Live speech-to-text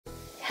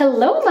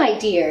Hello, my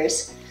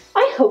dears.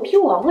 I hope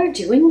you all are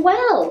doing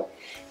well.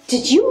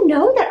 Did you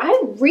know that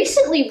I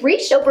recently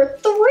reached over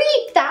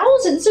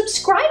 3,000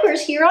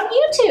 subscribers here on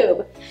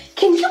YouTube?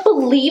 Can you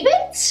believe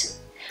it?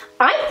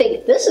 I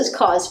think this is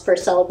cause for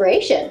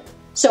celebration.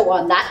 So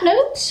on that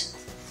note,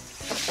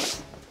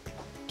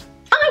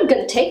 I'm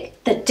gonna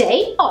take the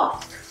day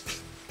off.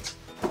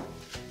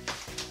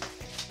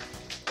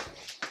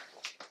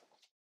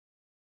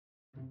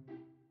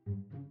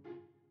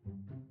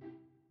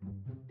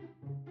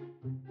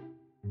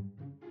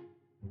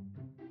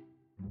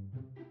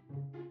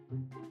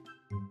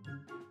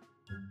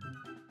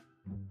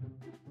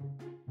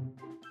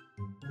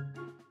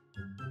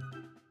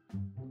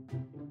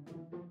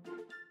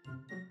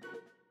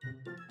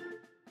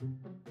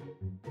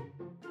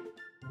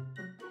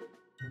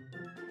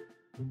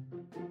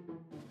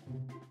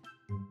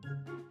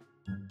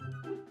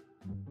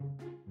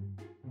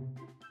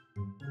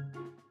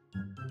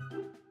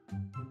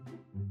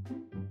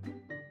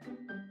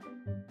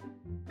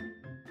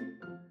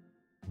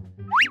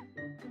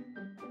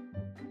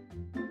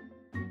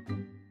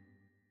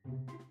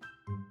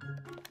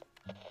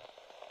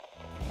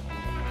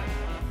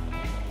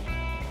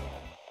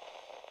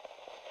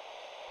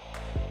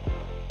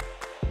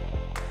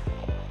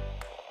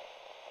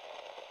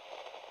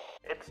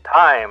 It's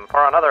time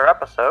for another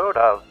episode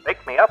of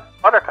Me Up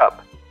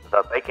Buttercup,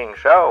 the baking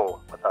show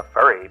with a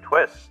furry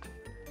twist.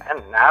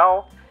 And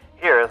now,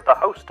 here's the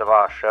host of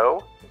our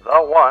show, the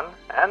one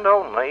and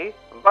only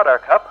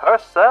Buttercup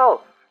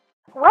herself.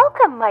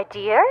 Welcome, my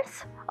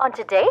dears. On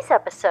today's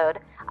episode,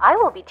 I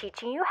will be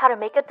teaching you how to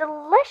make a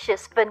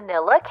delicious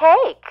vanilla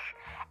cake.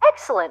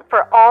 Excellent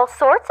for all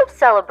sorts of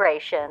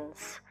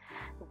celebrations.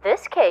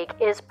 This cake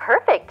is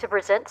perfect to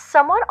present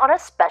someone on a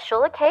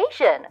special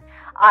occasion.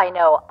 I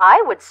know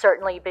I would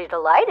certainly be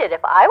delighted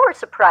if I were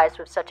surprised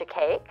with such a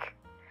cake.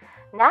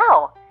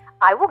 Now,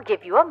 I will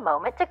give you a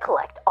moment to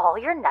collect all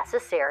your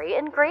necessary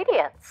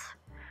ingredients.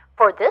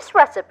 For this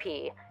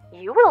recipe,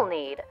 you will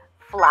need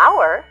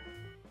flour,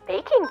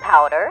 baking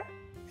powder,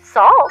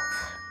 salt,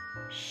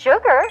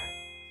 sugar,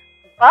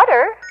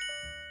 butter,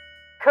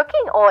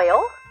 cooking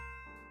oil,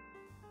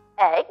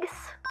 eggs,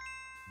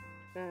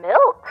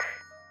 milk,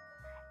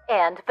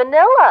 and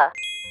vanilla.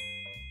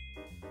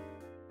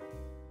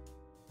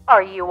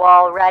 Are you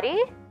all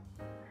ready?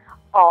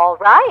 All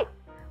right,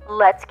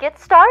 let's get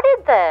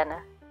started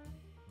then.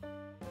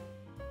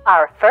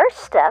 Our first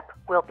step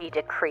will be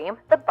to cream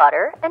the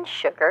butter and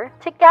sugar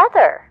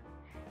together.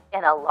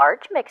 In a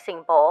large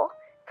mixing bowl,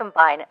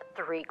 combine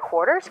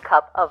 3/4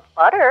 cup of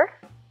butter,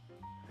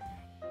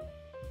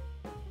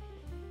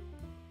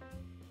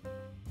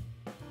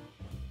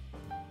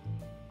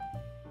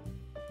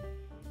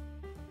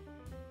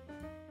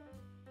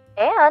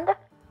 and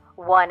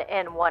 1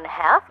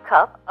 1/2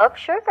 cup of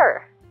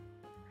sugar.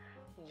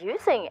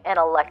 Using an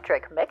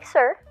electric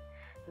mixer,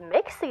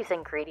 mix these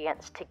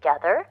ingredients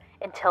together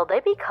until they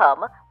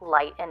become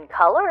light in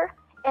color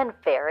and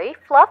very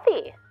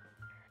fluffy.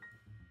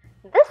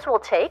 This will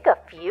take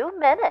a few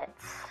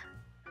minutes.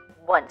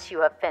 Once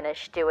you have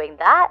finished doing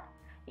that,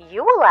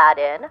 you will add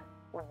in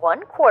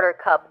 1/4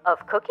 cup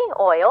of cooking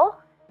oil,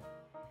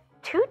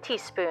 2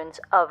 teaspoons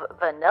of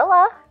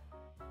vanilla,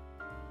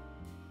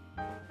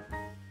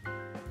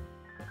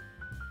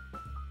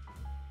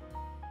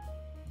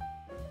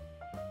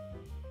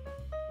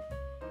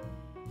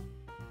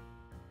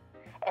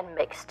 and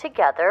mix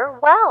together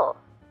well.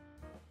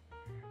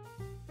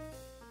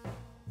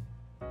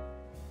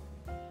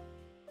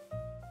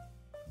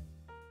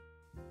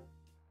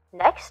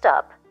 Next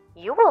up,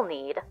 you will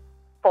need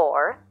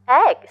 4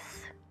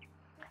 eggs.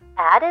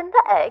 Add in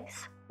the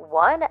eggs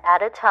one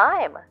at a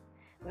time,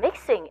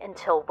 mixing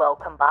until well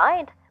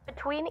combined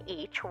between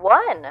each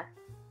one.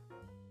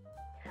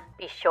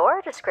 Be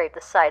sure to scrape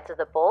the sides of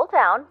the bowl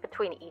down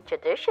between each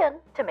addition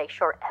to make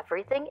sure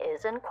everything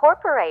is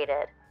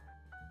incorporated.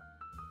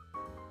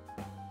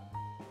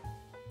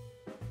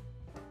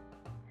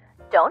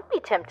 Don't be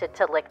tempted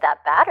to lick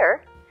that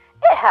batter.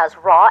 It has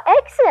raw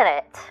eggs in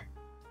it.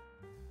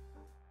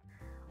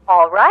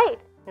 All right,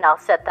 now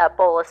set that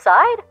bowl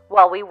aside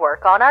while we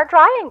work on our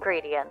dry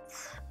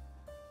ingredients.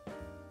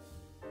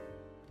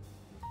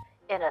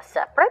 In a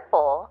separate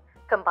bowl,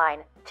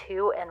 combine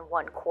 2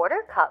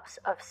 1/4 cups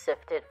of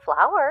sifted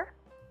flour,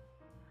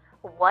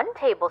 1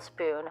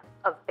 tablespoon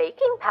of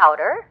baking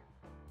powder,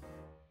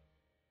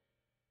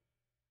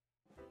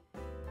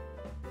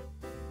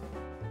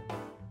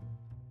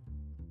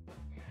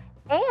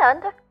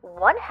 and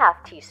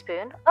 1/2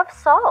 teaspoon of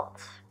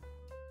salt.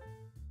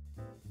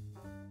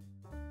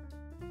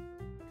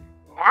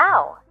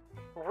 Now,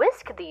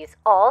 whisk these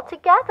all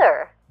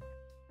together.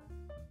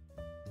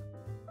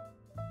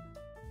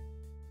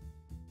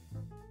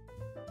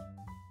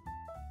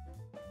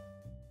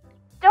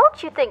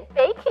 Don't you think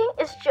baking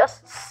is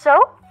just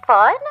so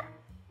fun?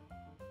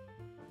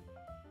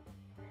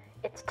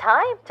 It's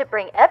time to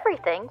bring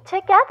everything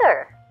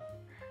together.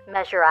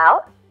 Measure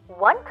out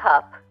 1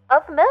 cup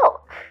of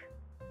milk.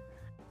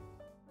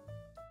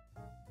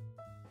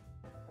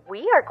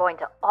 We are going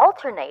to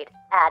alternate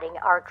adding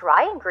our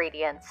dry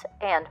ingredients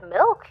and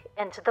milk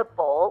into the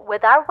bowl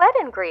with our wet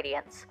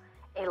ingredients,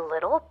 a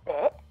little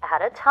bit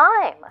at a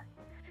time.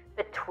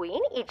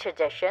 Between each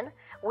addition,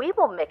 we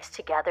will mix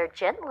together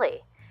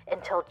gently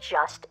until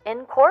just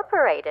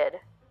incorporated.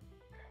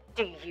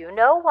 Do you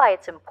know why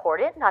it's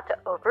important not to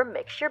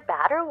overmix your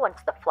batter once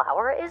the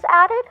flour is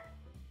added?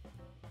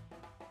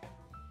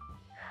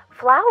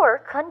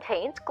 Flour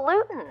contains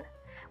gluten,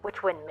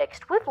 which when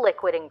mixed with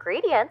liquid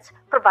ingredients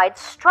provides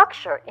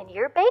structure in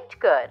your baked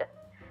good.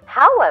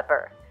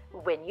 However,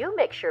 when you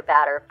mix your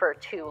batter for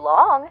too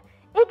long,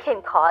 it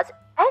can cause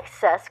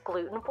excess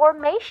gluten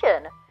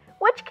formation,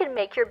 which can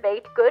make your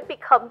baked good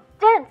become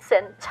dense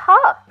and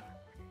tough.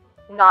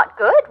 Not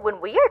good when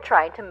we are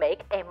trying to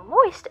make a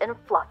moist and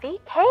fluffy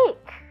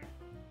cake.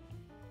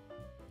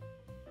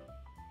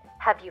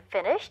 Have you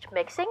finished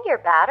mixing your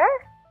batter?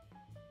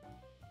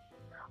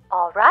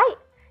 All right,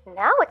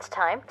 now it's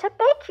time to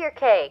bake your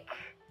cake.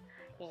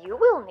 You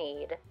will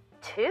need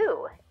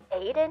 2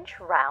 8-inch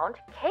round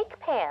cake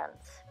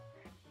pans.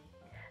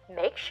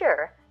 Make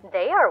sure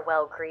they are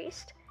well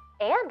greased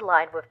and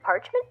lined with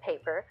parchment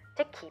paper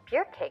to keep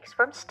your cakes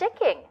from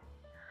sticking.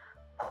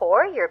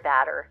 Pour your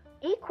batter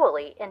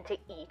equally into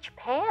each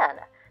pan,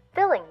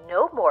 filling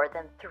no more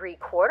than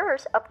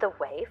 3/4 of the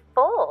way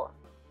full.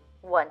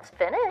 Once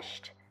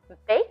finished,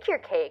 bake your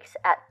cakes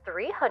at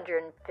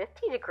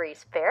 350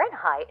 degrees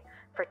Fahrenheit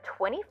for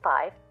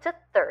 25 to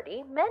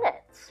 30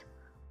 minutes,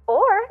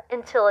 or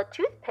until a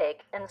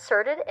toothpick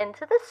inserted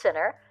into the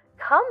center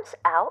comes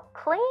out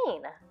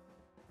clean.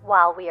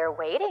 While we are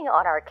waiting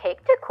on our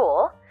cake to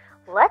cool,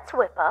 let's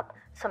whip up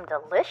some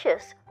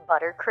delicious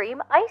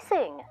buttercream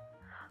icing.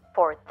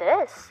 For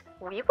this,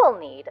 we will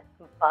need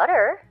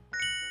butter,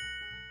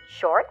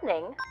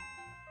 shortening,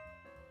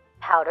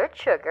 powdered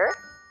sugar,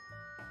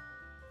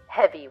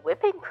 heavy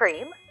whipping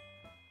cream,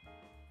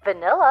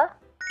 vanilla,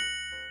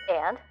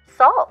 and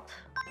salt.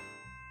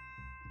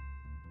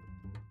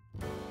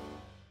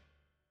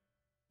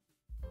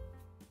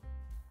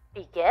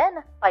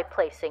 Begin by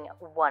placing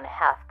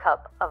 1/2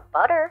 cup of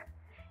butter,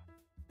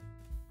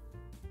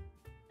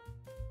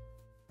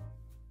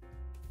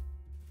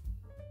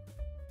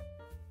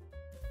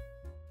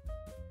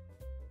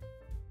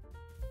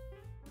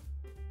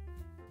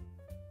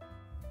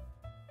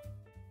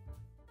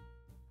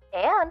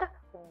 and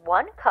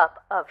 1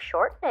 cup of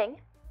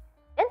shortening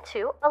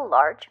into a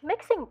large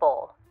mixing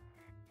bowl,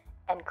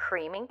 and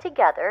creaming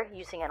together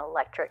using an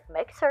electric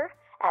mixer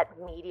at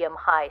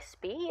medium-high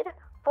speed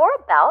for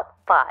about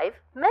 5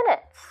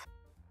 minutes.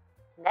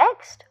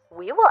 Next,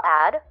 we will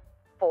add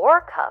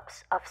 4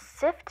 cups of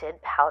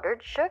sifted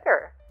powdered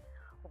sugar,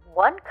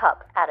 1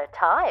 cup at a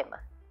time,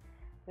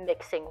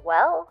 mixing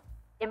well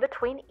in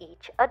between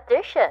each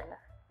addition.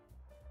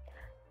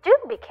 Do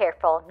be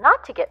careful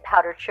not to get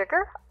powdered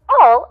sugar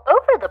all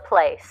over the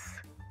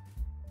place.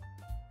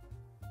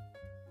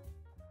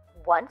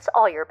 Once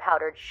all your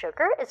powdered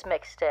sugar is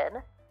mixed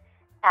in,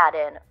 add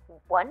in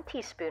 1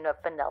 teaspoon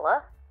of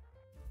vanilla,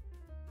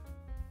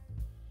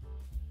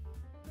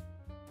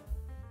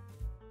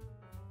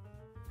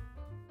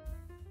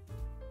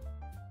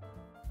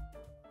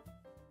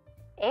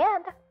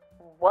 and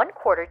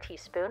 1/4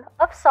 teaspoon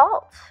of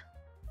salt.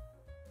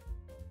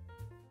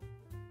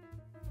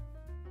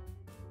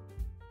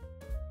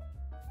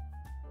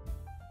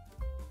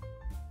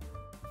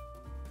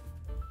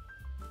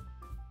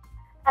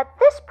 At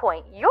this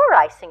point, your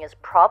icing is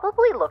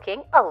probably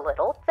looking a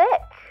little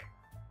thick.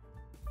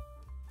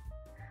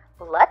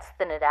 Let's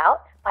thin it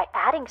out by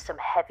adding some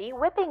heavy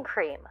whipping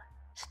cream.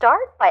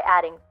 Start by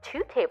adding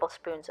 2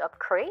 tablespoons of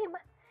cream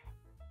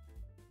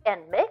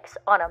and mix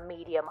on a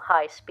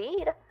medium-high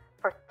speed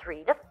for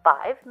 3 to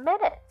 5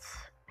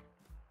 minutes.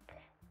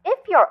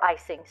 If your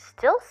icing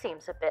still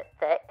seems a bit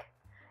thick,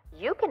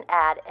 you can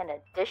add an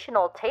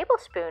additional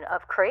tablespoon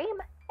of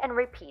cream and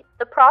repeat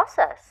the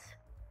process.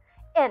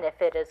 And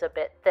if it is a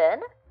bit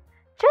thin,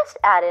 just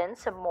add in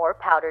some more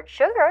powdered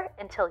sugar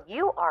until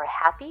you are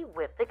happy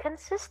with the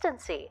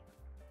consistency.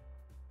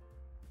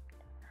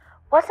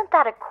 Wasn't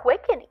that a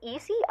quick and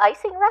easy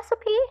icing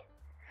recipe?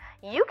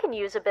 You can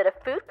use a bit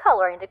of food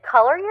coloring to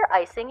color your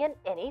icing in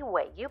any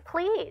way you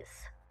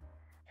please.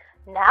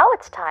 Now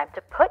it's time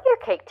to put your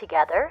cake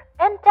together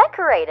and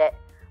decorate it.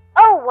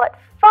 Oh, what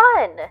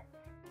fun!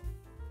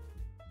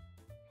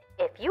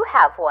 If you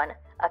have one,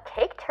 a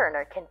cake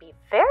turner can be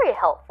very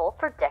helpful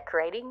for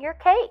decorating your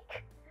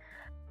cake.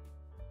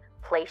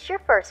 Place your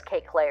first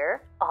cake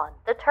layer on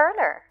the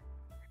turner.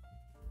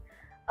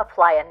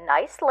 Apply a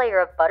nice layer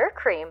of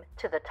buttercream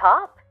to the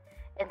top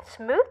and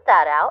smooth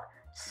that out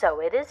so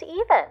it is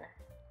even.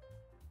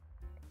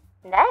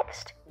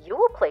 Next, you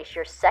will place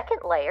your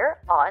second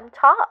layer on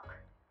top.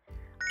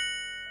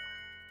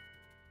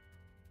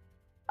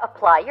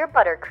 Apply your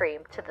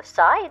buttercream to the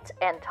sides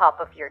and top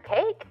of your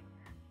cake.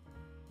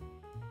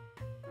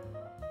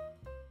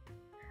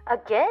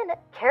 Again,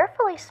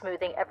 carefully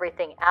smoothing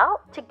everything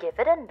out to give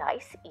it a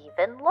nice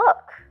even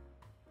look.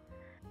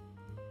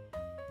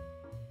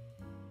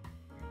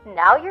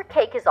 Now your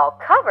cake is all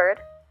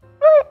covered,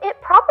 but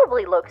it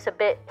probably looks a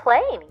bit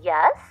plain,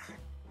 yes?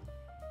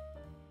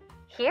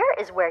 here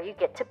is where you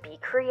get to be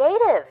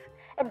creative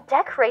and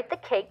decorate the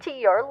cake to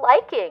your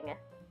liking.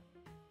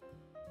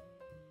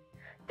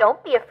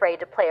 Don't be afraid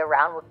to play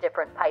around with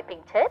different piping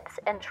tips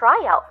and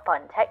try out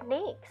fun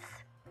techniques.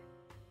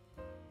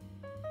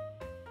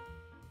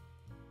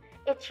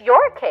 It's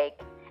your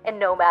cake, and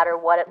no matter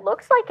what it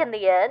looks like in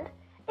the end,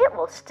 it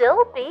will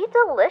still be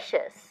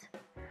delicious.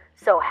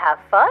 So have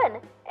fun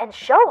and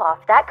show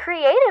off that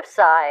creative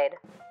side.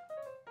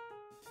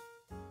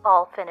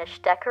 All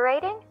finished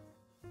decorating?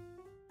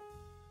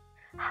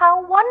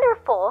 How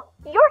wonderful!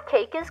 Your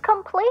cake is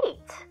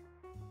complete!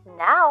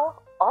 Now,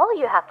 all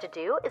you have to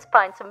do is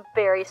find some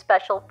very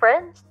special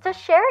friends to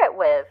share it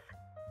with.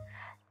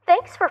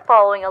 Thanks for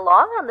following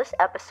along on this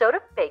episode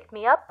of Bake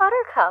Me Up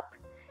Buttercup.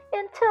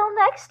 Until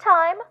next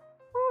time,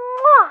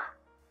 mwah!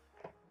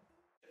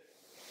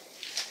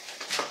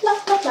 La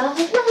la la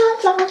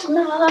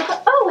la la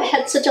la. Oh, I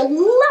had such a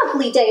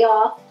lovely day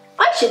off.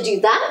 I should do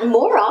that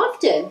more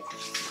often.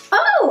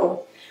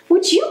 Oh,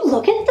 would you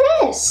look at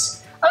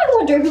this? I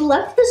wonder who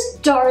left this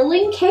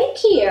darling cake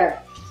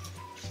here.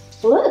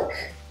 Look,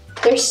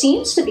 there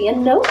seems to be a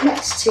note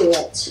next to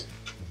it.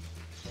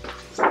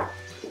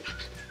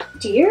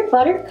 Dear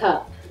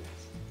Buttercup,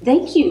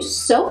 thank you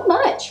so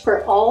much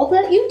for all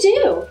that you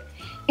do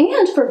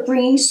and for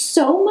bringing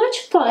so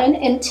much fun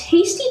and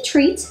tasty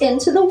treats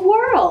into the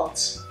world.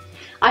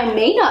 I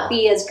may not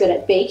be as good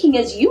at baking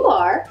as you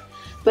are,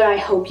 but I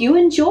hope you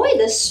enjoy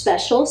this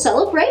special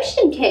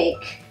celebration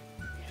cake.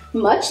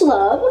 Much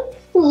love,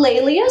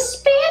 Lelia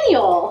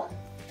Spaniel.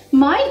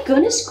 My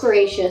goodness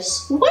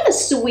gracious, what a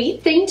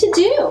sweet thing to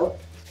do.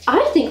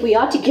 I think we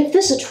ought to give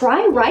this a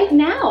try right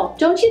now,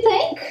 don't you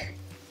think?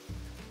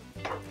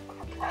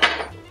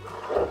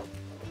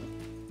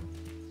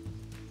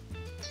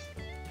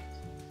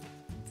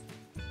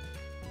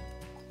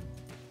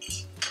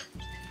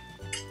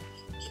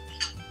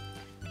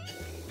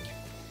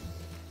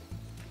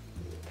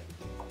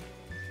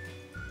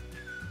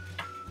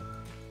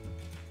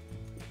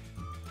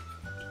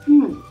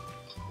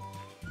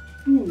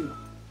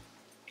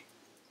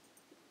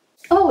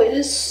 Oh, it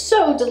is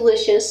so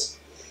delicious.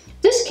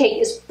 This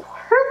cake is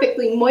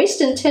perfectly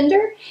moist and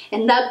tender,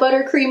 and that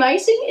buttercream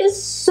icing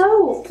is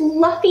so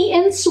fluffy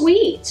and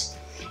sweet.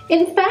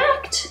 In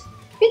fact,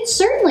 it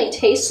certainly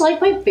tastes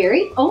like my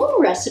very own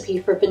recipe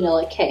for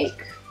vanilla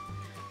cake.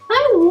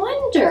 I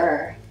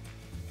wonder.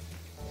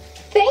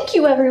 Thank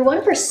you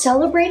everyone for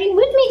celebrating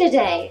with me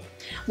today.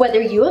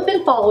 Whether you have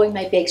been following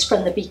my bakes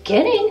from the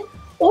beginning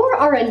or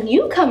are a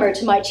newcomer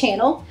to my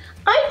channel,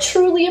 I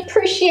truly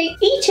appreciate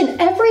each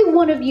and every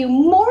one of you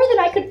more than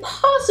I could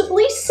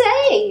possibly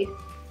say.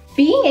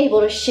 Being able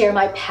to share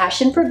my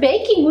passion for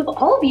baking with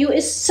all of you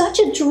is such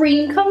a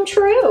dream come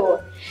true,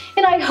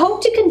 and I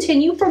hope to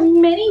continue for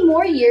many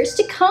more years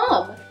to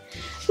come.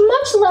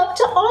 Much love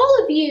to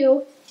all of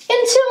you.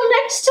 Until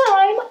next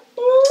time,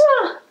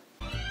 mwah!